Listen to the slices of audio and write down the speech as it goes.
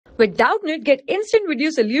With Doubtnut, get instant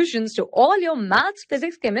video solutions to all your maths,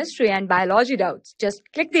 physics, chemistry, and biology doubts. Just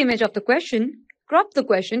click the image of the question, crop the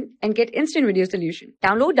question, and get instant video solution.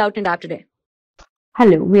 Download Doubtnut app today.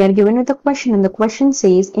 Hello, we are given with a question, and the question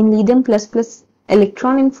says in lithium plus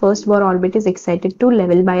electron in first Bohr orbit is excited to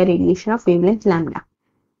level by a radiation of wavelength lambda.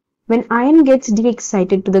 When ion gets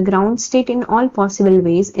de-excited to the ground state in all possible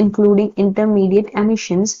ways, including intermediate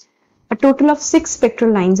emissions, a total of 6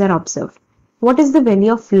 spectral lines are observed. What is the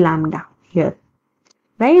value of lambda here?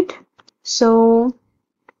 Right? So,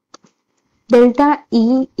 delta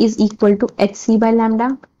E is equal to hc by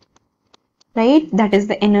lambda. Right? That is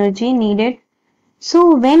the energy needed.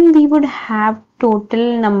 So, when we would have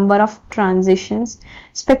total number of transitions,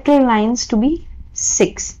 spectral lines to be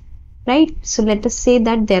 6. Right? So, let us say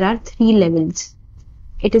that there are 3 levels.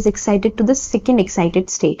 It is excited to the second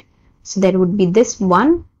excited state. So, there would be this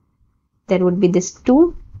 1, there would be this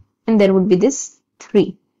 2, and there would be this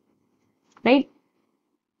 3. Right?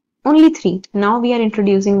 Only 3. Now we are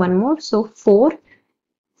introducing one more. So, 4,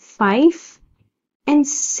 5, and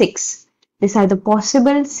 6. These are the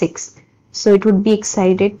possible 6. So, it would be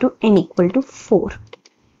excited to n equal to 4,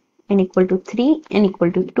 n equal to 3, n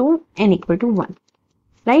equal to 2, n equal to 1.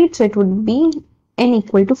 Right? So, it would be n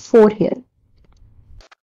equal to 4 here.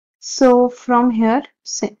 So, from here,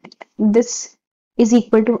 this is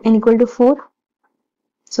equal to n equal to 4.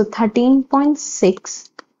 So, 13.6,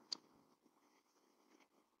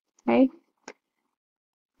 right,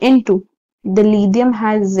 into the lithium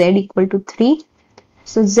has Z equal to 3.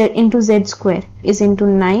 So, Z into Z square is into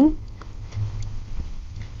 9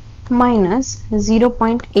 minus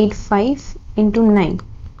 0.85 into 9.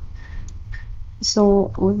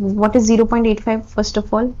 So, what is 0.85 first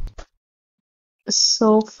of all?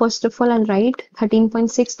 So, first of all, I'll write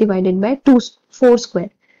 13.6 divided by 4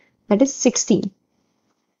 square. That is 16.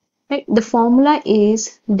 Right? The formula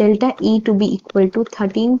is delta E to be equal to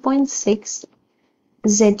 13.6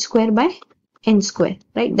 Z square by N square.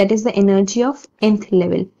 Right? That is the energy of nth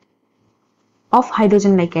level of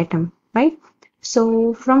hydrogen-like atom. Right?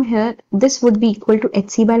 So, from here, this would be equal to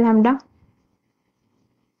hc by lambda.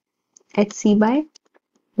 hc by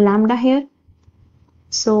lambda here.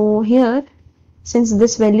 So, here, since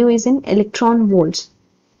this value is in electron volts,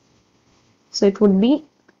 so it would be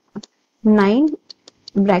 9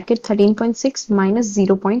 bracket 13.6 minus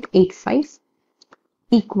 0.85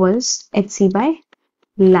 equals hc by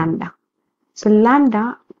lambda. So,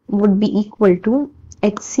 lambda would be equal to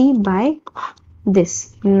hc by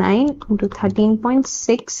this 9 into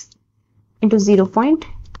 13.6 into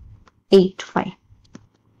 0.85.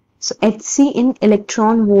 So, hc in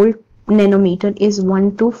electron volt nanometer is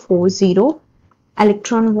 1240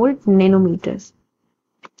 electron volt nanometers.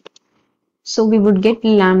 So, we would get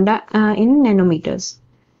lambda in nanometers.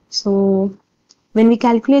 So, when we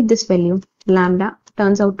calculate this value, lambda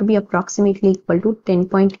turns out to be approximately equal to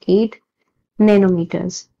 10.8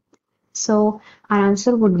 nanometers. So, our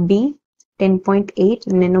answer would be 10.8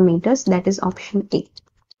 nanometers. That is option A.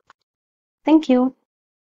 Thank you.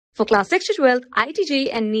 For class 6 to 12, IIT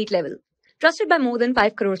JEE and NEET level. Trusted by more than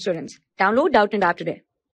 5 crore students. Download Doubtnut app today.